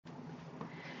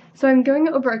So I'm going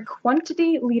over a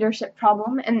quantity leadership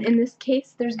problem, and in this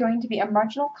case there's going to be a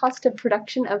marginal cost of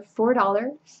production of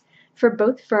 $4 for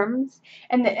both firms,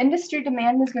 and the industry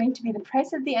demand is going to be the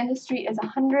price of the industry is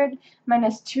 100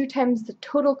 minus 2 times the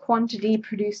total quantity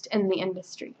produced in the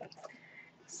industry.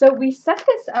 So we set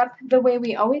this up the way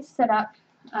we always set up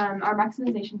our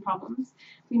maximization problems.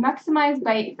 We maximize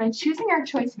by choosing our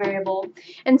choice variable,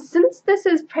 and since this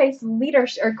is price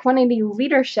leadership or quantity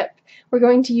leadership, we're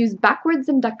going to use backwards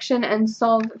induction and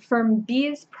solve firm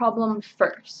B's problem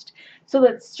first. So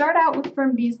let's start out with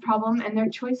firm B's problem, and their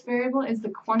choice variable is the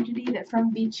quantity that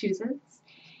firm B chooses.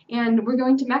 And we're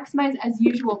going to maximize as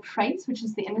usual price, which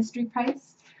is the industry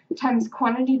price, times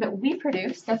quantity that we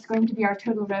produce, that's going to be our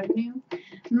total revenue,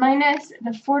 minus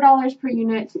the $4 per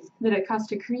unit that it costs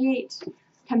to create,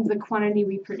 times the quantity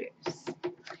we produce.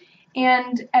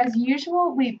 And as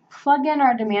usual, we plug in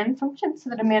our demand function, so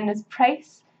the demand is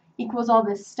price equals all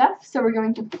this stuff, so we're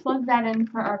going to plug that in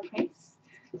for our price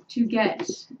to get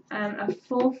a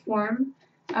full form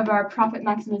of our profit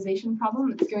maximization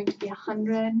problem. It's going to be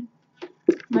 100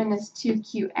 minus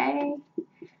 2QA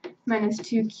minus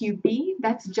 2QB.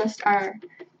 That's just our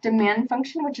demand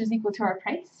function, which is equal to our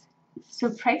price. So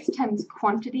price times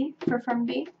quantity for firm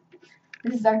B.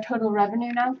 This is our total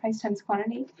revenue now, price times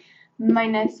quantity,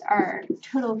 minus our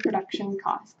total production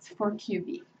costs for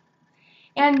QB.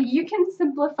 And you can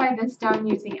simplify this down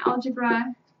using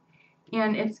algebra,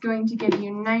 and it's going to give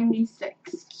you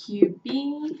 96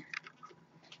 QB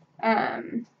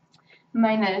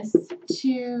minus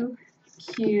 2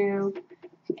 QA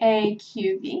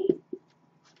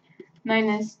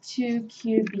minus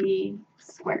 2QB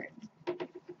squared.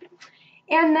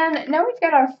 And then now we've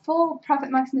got our full profit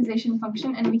maximization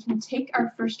function, and we can take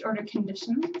our first order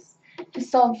conditions to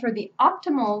solve for the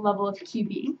optimal level of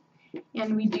QB.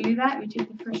 And we do that, we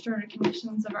take the first order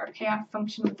conditions of our payoff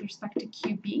function with respect to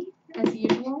QB, as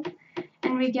usual,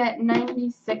 and we get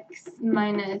 96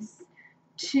 minus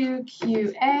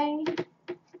 2QA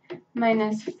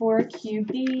minus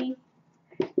 4QB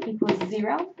equals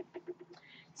 0.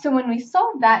 So when we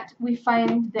solve that, we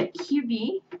find that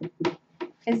QB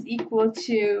is equal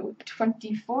to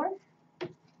 24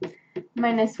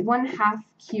 minus 1/2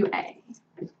 QA.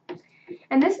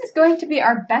 And this is going to be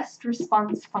our best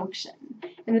response function.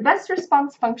 And the best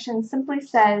response function simply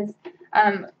says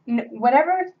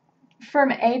whatever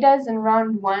firm A does in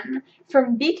round 1,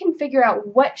 firm B can figure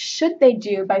out what should they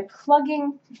do by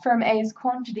plugging firm A's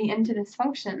quantity into this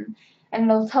function, and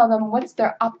it'll tell them what's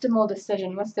their optimal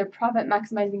decision, what's their profit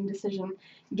maximizing decision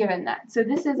given that. So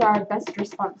this is our best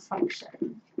response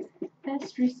function.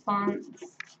 Best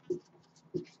response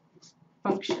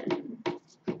function.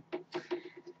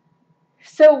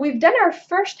 So we've done our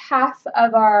first half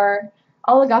of our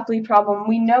oligopoly problem.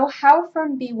 We know how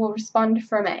firm B will respond to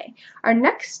firm A. Our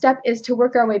next step is to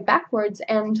work our way backwards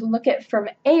and to look at firm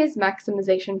A's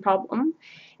maximization problem.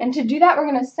 And to do that, we're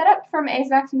going to set up firm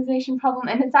A's maximization problem,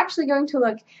 and it's actually going to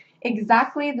look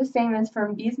exactly the same as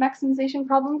firm B's maximization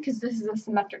problem because this is a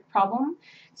symmetric problem.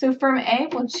 So firm A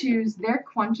will choose their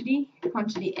quantity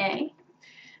A,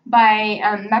 by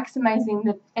maximizing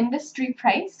the industry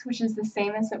price, which is the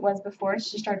same as it was before,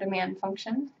 it's just our demand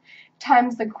function,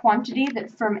 times the quantity that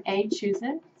firm A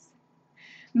chooses,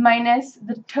 minus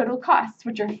the total costs,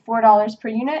 which are $4 per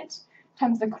unit,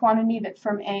 times the quantity that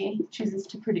firm A chooses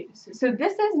to produce. So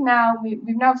this is now, we've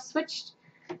now switched,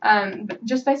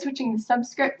 just by switching the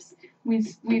subscripts,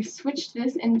 we've switched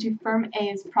this into firm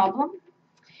A's problem.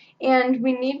 And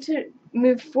we need to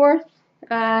move forth,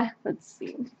 let's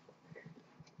see.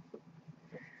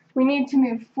 We need to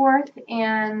move forth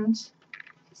and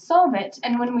solve it,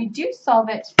 and when we do solve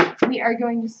it, we are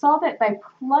going to solve it by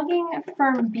plugging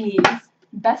firm B's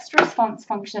best response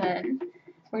function in.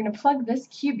 We're going to plug this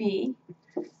QB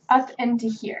up into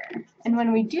here, and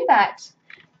when we do that,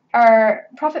 our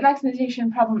profit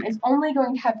maximization problem is only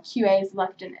going to have QAs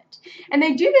left in it. And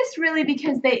they do this really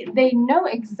because they know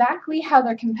exactly how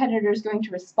their competitor is going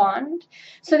to respond,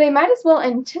 so they might as well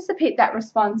anticipate that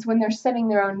response when they're setting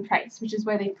their own price, which is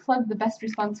why they plug the best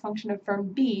response function of firm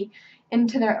B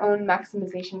into their own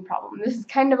maximization problem. This is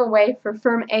kind of a way for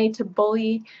firm A to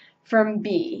bully firm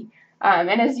B.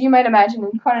 And as you might imagine,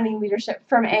 in quantity leadership,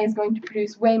 firm A is going to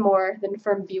produce way more than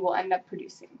firm B will end up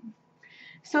producing.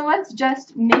 So let's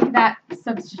just make that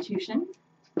substitution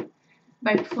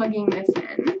by plugging this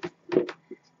in.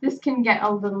 This can get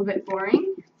a little bit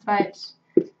boring, but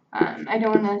I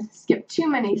don't want to skip too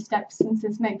many steps since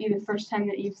this might be the first time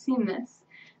that you've seen this.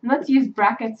 And let's use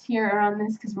brackets here around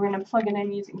this because we're going to plug it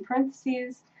in using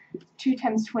parentheses. 2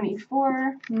 times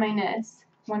 24 minus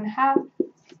 1/2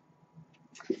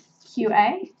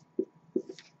 QA.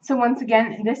 So So once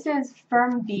again, this is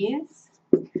firm B's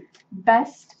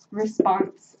best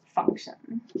response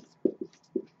function.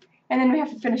 And then we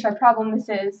have to finish our problem. This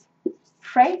is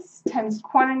price times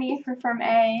quantity for firm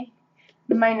A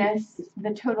minus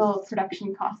the total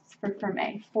production costs for firm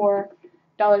A, $4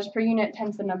 per unit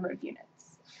times the number of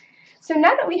units. So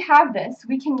now that we have this,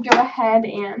 we can go ahead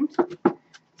and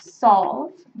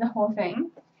solve the whole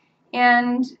thing.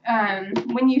 And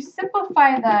when you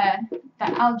simplify the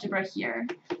algebra here,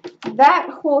 that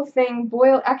whole thing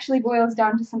actually boils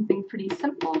down to something pretty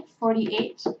simple,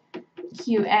 48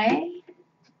 QA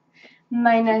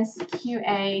minus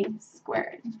QA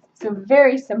squared. So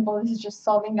very simple. This is just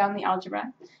solving down the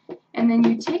algebra. And then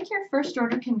you take your first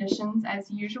order conditions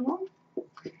as usual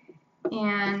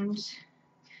and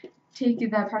take the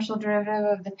partial derivative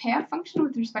of the payoff function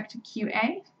with respect to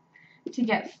QA to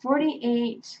get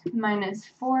 48 minus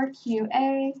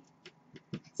 4QA.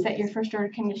 Set your first order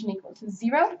condition equal to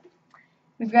 0.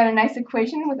 We've got a nice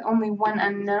equation with only one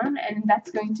unknown, and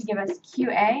that's going to give us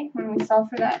QA when we solve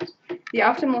for that. The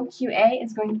optimal QA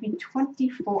is going to be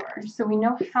 24, so we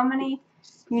know how many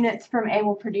units firm A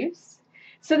will produce.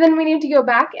 So then we need to go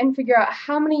back and figure out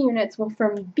how many units will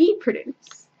firm B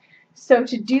produce. So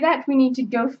to do that, we need to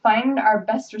go find our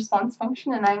best response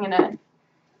function, and I'm going to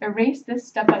erase this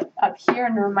step up here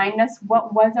and remind us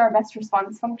what was our best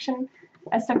response function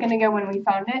a second ago when we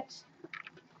found it.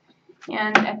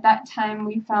 And at that time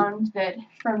we found that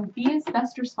firm B's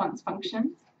best response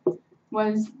function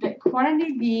was that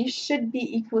quantity B should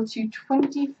be equal to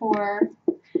 24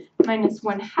 minus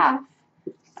 1/2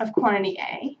 of quantity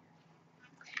A.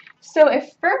 So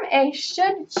if firm A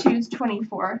should choose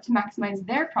 24 to maximize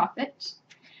their profit,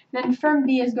 then firm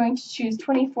B is going to choose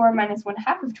 24 minus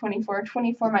 1/2 of 24,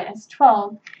 24 minus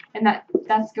 12, and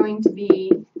that's going to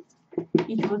be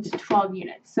equal to 12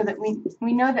 units. So that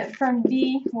we know that firm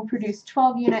B will produce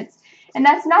 12 units, and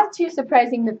that's not too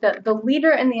surprising that the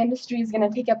leader in the industry is going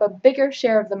to take up a bigger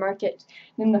share of the market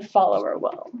than the follower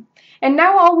will. And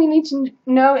now all we need to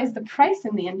know is the price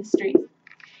in the industry.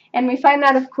 And we find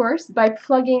that, of course, by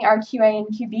plugging our QA and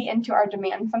QB into our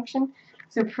demand function.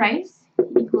 So price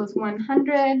equals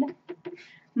 100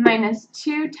 minus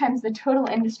 2 times the total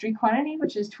industry quantity,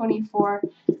 which is 24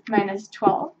 minus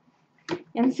 12.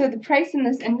 And so the price in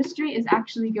this industry is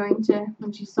actually going to,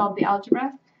 once you solve the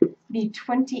algebra, be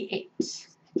 $28.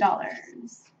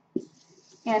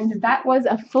 And that was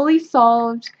a fully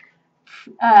solved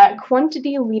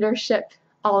quantity leadership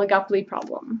oligopoly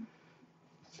problem.